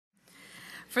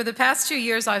For the past 2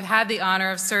 years, I've had the honor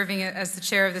of serving as the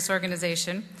chair of this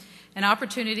organization, an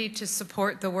opportunity to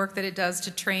support the work that it does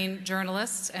to train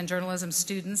journalists and journalism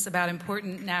students about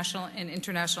important national and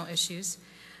international issues.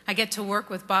 I get to work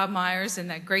with Bob Myers and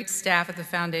that great staff at the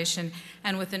foundation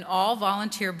and with an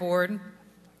all-volunteer board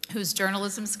whose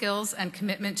journalism skills and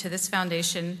commitment to this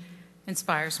foundation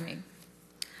inspires me.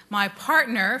 My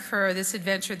partner for this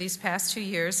adventure these past 2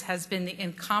 years has been the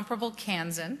incomparable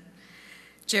Kansan,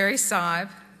 Gerald Seib,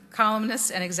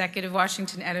 columnist and executive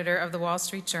Washington editor of the Wall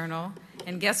Street Journal.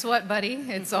 And guess what, buddy?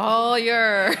 It's all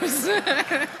yours.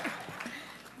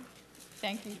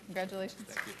 Thank you. Congratulations.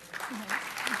 Thank you.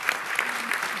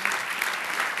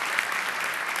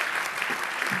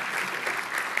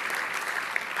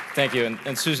 Thank you.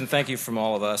 And Susan, thank you from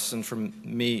all of us and from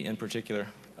me in particular.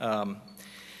 And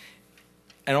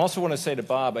I also want to say to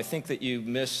Bob, I think that you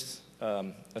missed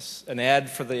an ad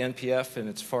for the NPF and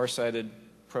its far-sighted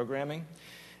programming,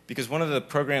 because one of the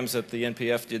programs that the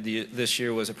NPF did this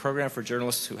year was a program for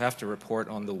journalists who have to report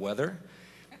on the weather.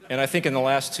 And I think in the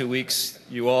last 2 weeks,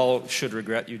 you all should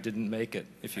regret you didn't make it,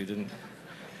 if you didn't.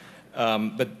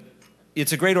 But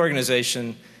it's a great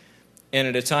organization, and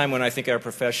at a time when I think our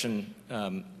profession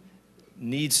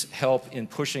needs help in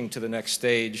pushing to the next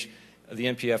stage, the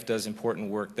NPF does important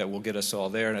work that will get us all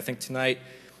there. And I think tonight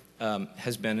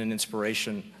has been an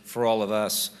inspiration for all of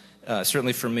us,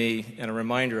 certainly for me, and a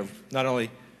reminder of not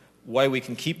only why we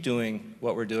can keep doing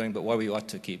what we're doing, but why we ought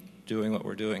to keep doing what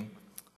we're doing.